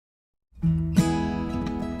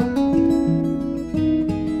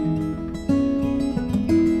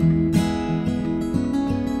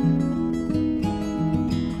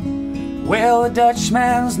Well, the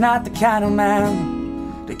Dutchman's not the kind of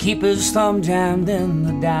man to keep his thumb jammed in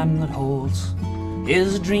the dam that holds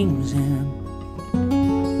his dreams in.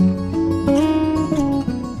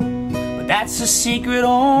 But that's a secret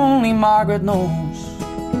only Margaret knows.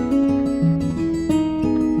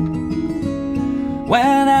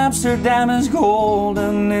 When Amsterdam is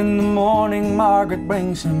golden, in the morning Margaret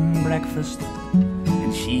brings him breakfast,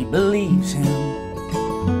 and she believes him.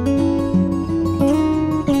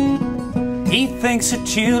 He thinks that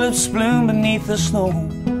tulips bloom beneath the snow.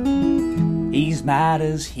 He's mad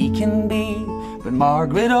as he can be, but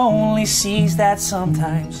Margaret only sees that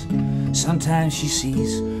sometimes. Sometimes she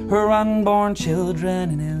sees her unborn children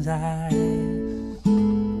in his eyes.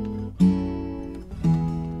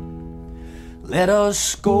 Let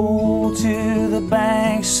us go to the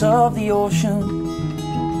banks of the ocean,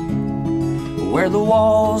 where the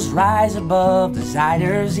walls rise above the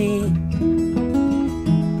Zuider Zee.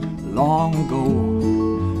 Long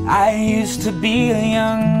ago, I used to be a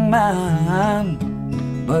young man,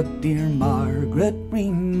 but dear Margaret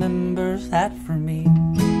remembers that for me.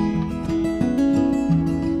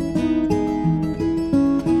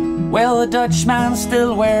 Well, the Dutchman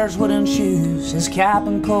still wears wooden shoes. His cap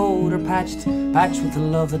and coat are patched with the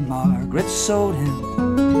love that Margaret sewed him.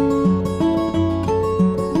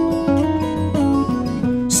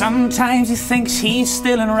 Sometimes he thinks he's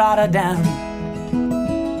still in Rotterdam.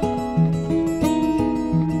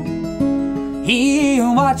 He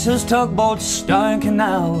watches tugboats down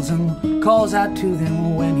canals and calls out to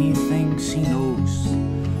them when he thinks he knows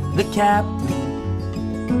the captain.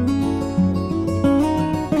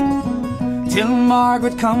 Till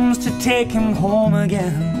Margaret comes to take him home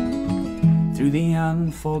again, through the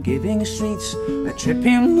unforgiving streets that trip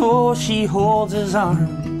him though she holds his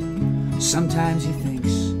arm. Sometimes he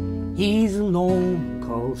thinks he's alone,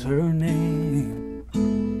 calls her name.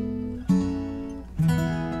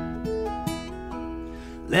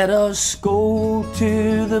 Let us go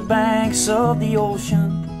to the banks of the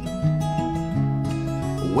ocean,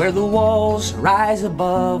 where the walls rise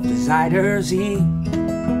above the Zuider Zee.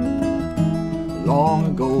 Long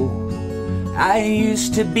ago, I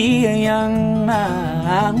used to be a young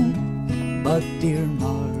man, but dear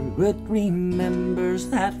Margaret remembers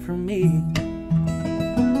that for me.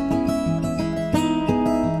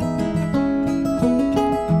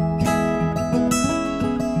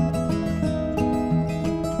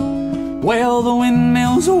 Well, the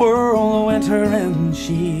windmills whirl the winter in.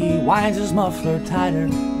 She winds his muffler tighter,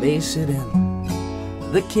 bass it in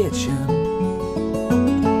the kitchen.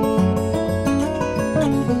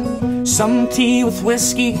 Some tea with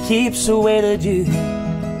whiskey keeps away the dew.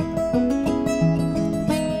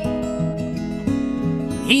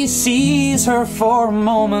 He sees her for a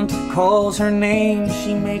moment, calls her name.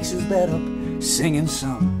 She makes his bed up, singing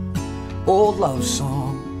some old love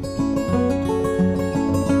song.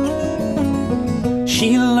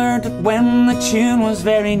 She learned it when the tune was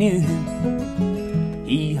very new.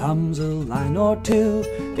 He hums a line or two,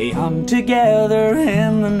 they hum together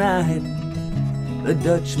in the night. The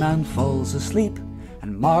Dutchman falls asleep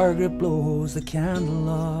and Margaret blows the candle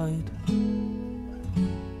out.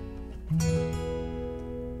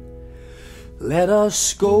 Let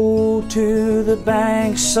us go to the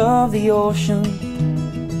banks of the ocean,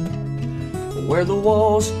 where the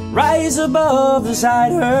walls rise above the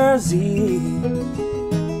Zuider Zee.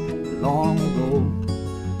 Long ago,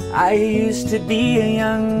 I used to be a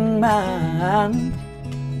young man,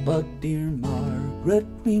 but dear Margaret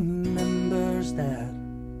remembers that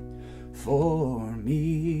for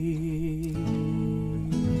me.